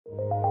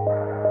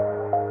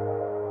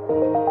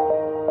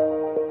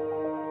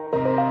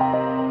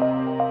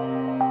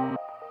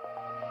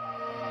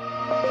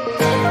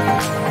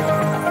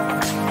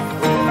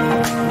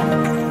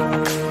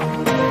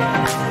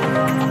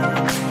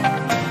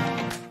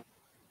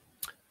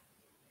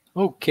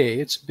Okay,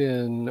 it's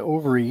been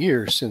over a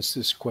year since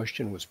this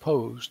question was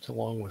posed,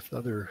 along with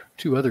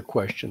two other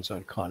questions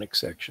on conic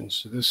sections.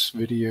 So this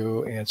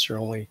video answer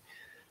only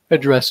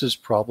addresses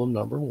problem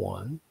number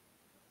 1.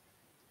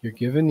 You're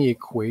given the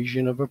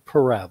equation of a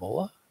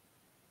parabola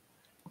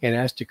and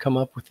asked to come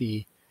up with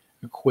the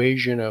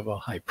equation of a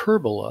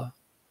hyperbola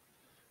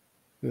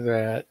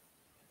that,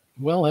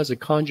 well, has a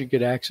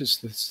conjugate axis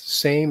that's the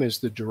same as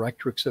the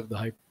directrix of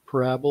the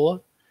parabola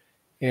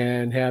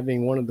and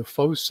having one of the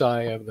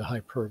foci of the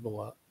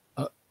hyperbola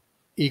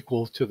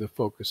equal to the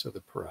focus of the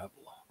parabola.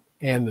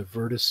 And the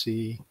vertex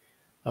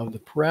of the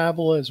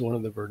parabola is one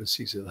of the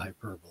vertices of the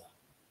hyperbola.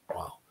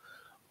 Wow.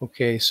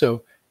 Okay,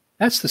 so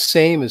that's the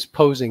same as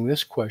posing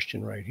this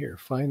question right here.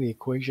 Find the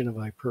equation of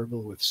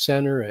hyperbola with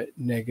center at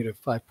negative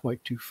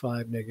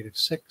 5.25, negative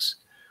 6,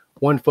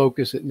 one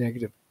focus at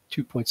negative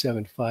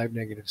 2.75,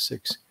 negative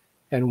 6,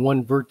 and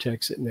one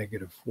vertex at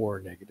negative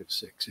 4, negative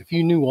 6. If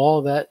you knew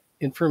all that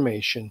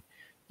information,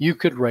 you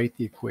could write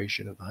the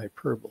equation of the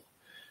hyperbola.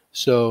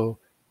 So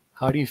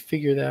how do you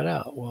figure that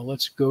out? Well,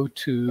 let's go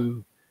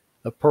to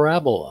the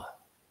parabola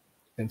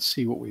and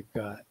see what we've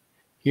got.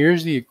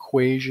 Here's the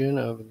equation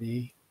of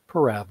the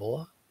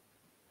parabola.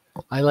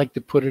 I like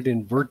to put it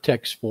in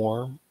vertex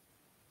form.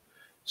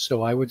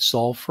 So I would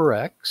solve for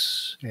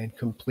x and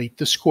complete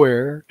the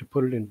square to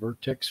put it in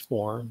vertex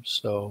form.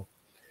 So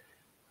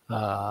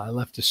I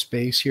left a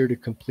space here to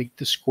complete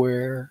the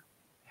square.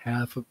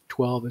 Half of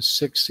 12 is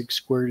 6. 6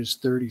 squared is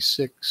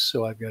 36.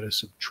 So I've got to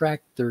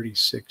subtract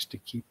 36 to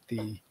keep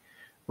the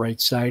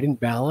right side in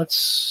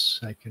balance.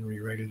 I can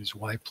rewrite it as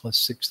y plus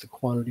 6, the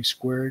quantity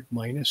squared,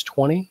 minus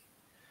 20.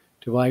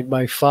 Divide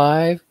by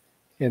 5.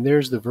 And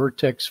there's the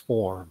vertex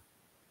form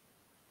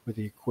with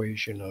the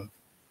equation of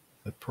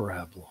the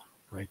parabola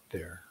right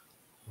there.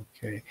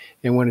 Okay.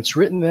 And when it's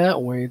written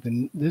that way,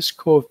 then this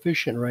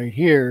coefficient right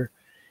here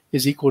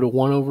is equal to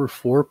 1 over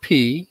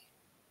 4p.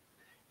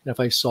 And if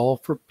I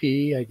solve for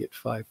p, I get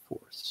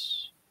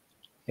 5/4.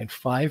 And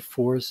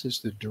 5/4 is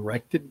the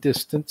directed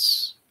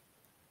distance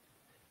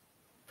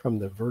from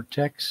the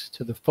vertex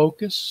to the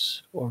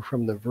focus or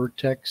from the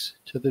vertex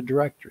to the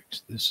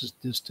directrix. This is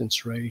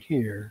distance right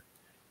here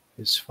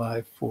is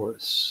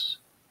 5/4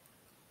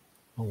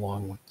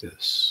 along with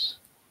this.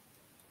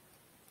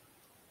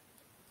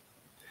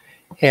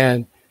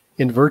 And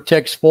in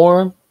vertex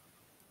form,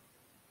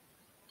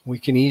 we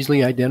can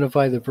easily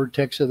identify the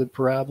vertex of the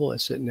parabola.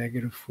 It's at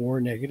negative 4,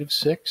 negative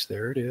 6.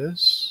 There it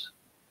is.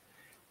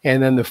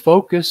 And then the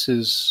focus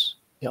is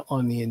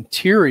on the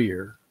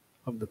interior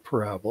of the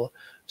parabola.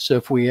 So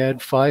if we add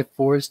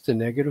 5/4 to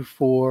negative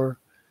 4,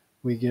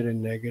 we get a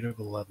negative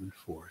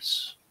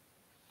 11/4,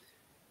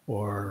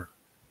 or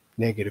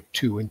negative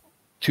 2 and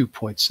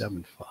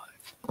 2.75.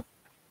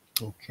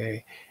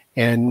 Okay.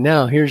 And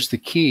now here's the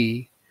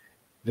key.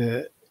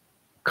 The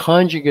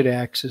conjugate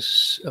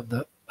axis of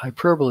the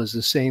hyperbola is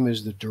the same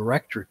as the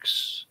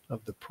directrix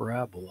of the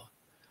parabola.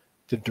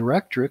 The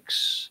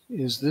directrix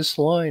is this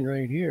line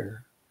right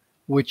here,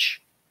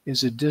 which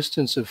is a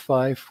distance of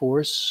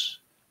 5/4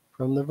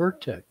 from the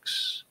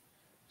vertex.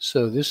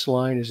 So this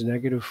line is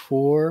negative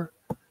 4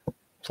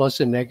 plus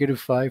a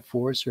negative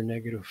 5/4, or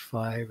negative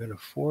 5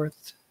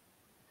 1/4.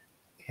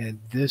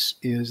 And this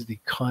is the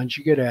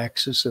conjugate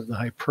axis of the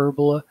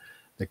hyperbola.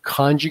 The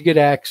conjugate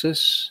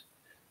axis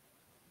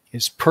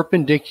is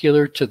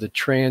perpendicular to the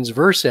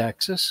transverse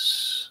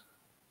axis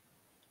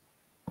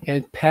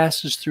and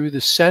passes through the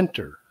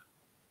center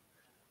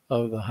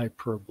of the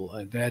hyperbola.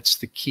 And that's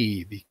the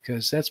key,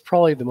 because that's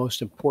probably the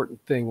most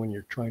important thing when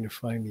you're trying to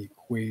find the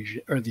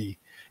equation, or the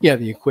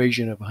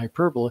equation of a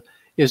hyperbola,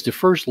 is to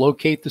first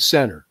locate the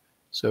center.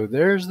 So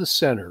there's the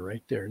center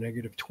right there,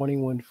 negative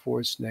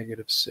 21/4,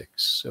 negative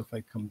 6. So if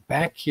I come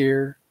back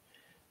here,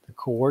 the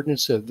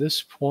coordinates of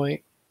this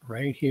point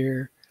right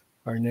here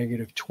are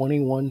negative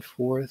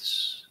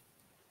 21/4,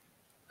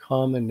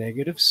 comma,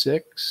 negative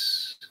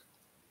 6.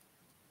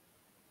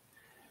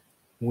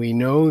 We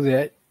know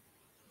that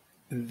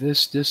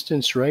this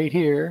distance right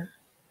here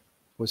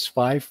was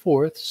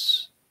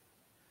 5/4.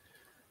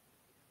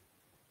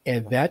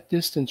 And that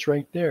distance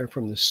right there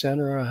from the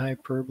center of a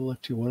hyperbola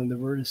to one of the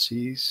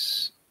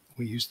vertices,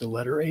 we use the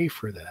letter A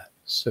for that.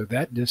 So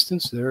that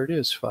distance, there it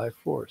is,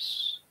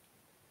 5/4.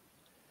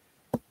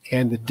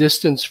 And the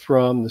distance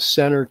from the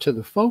center to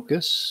the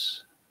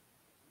focus,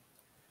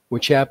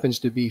 which happens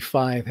to be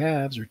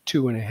 5/2 or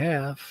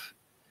 2.5,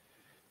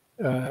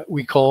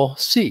 we call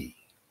C.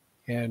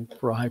 And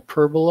for a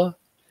hyperbola,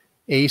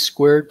 a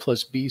squared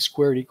plus b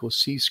squared equals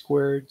c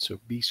squared. So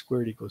b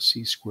squared equals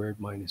c squared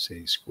minus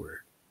a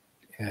squared.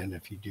 And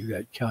if you do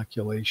that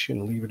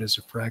calculation, leave it as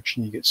a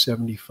fraction, you get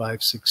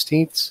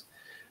 75/16.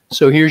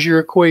 So here's your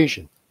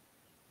equation.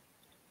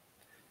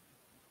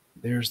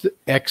 There's the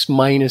x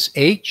minus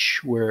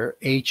h, where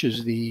h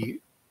is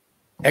the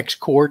x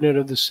coordinate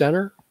of the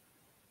center,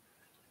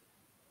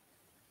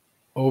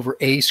 over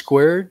a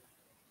squared,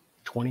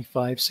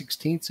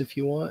 25/16 if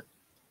you want,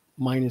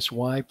 minus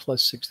y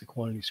plus 6, the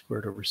quantity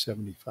squared, over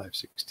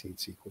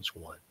 75/16 equals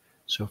 1.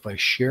 So if I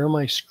share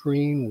my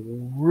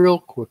screen real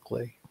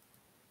quickly,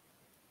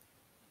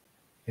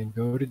 and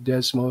go to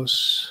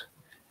Desmos.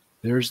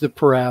 There's the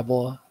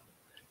parabola.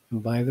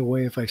 And by the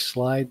way, if I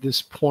slide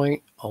this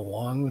point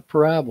along the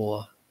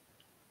parabola,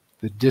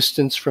 the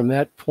distance from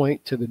that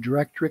point to the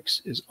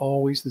directrix is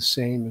always the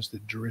same as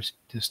the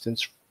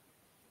distance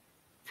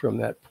from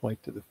that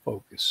point to the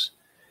focus.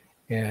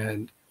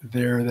 And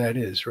there that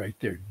is right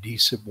there, d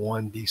sub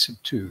 1, d sub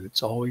 2.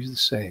 It's always the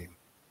same.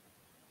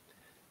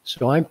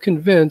 So I'm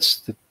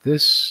convinced that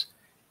this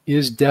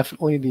is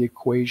definitely the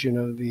equation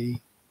of the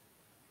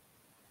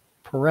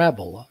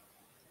parabola,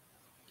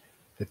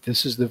 that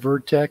this is the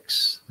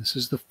vertex, this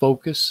is the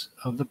focus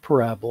of the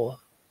parabola.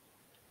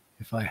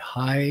 If I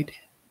hide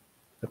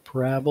the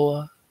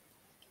parabola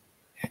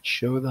and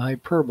show the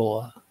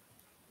hyperbola,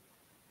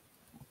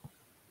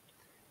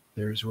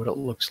 there's what it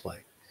looks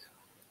like.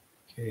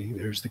 Okay,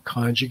 there's the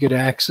conjugate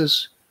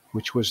axis,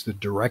 which was the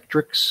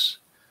directrix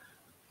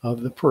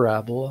of the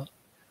parabola.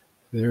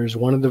 There's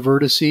one of the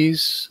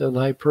vertices of the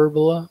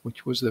hyperbola,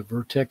 which was the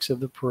vertex of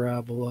the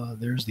parabola.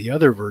 There's the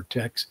other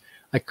vertex.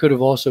 I could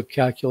have also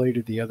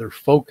calculated the other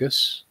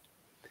focus.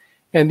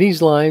 And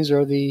these lines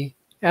are the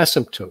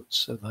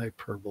asymptotes of the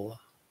hyperbola,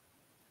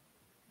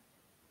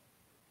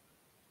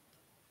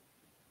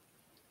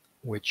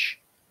 which,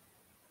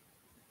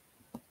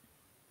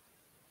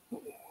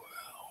 well,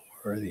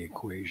 where are the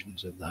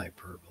equations of the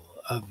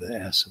hyperbola, of the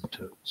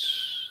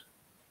asymptotes?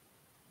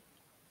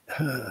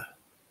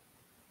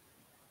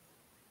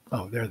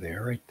 Oh, there they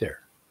are, right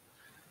there.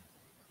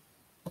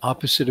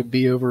 Opposite of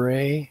b over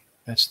a,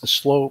 that's the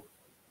slope,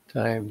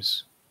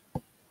 times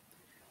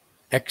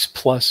x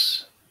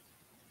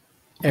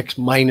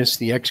minus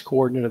the x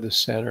coordinate of the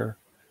center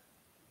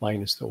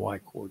minus the y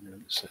coordinate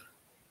of the center.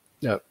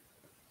 No,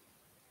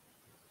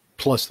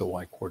 plus the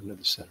y coordinate of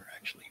the center,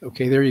 actually.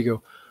 Okay, there you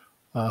go.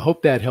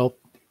 Hope that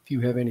helped. If you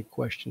have any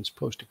questions,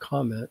 post a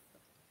comment.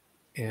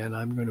 And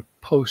I'm going to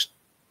post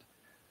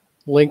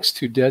links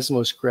to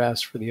Desmos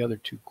graphs for the other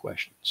two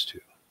questions, too.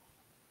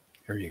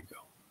 There you go.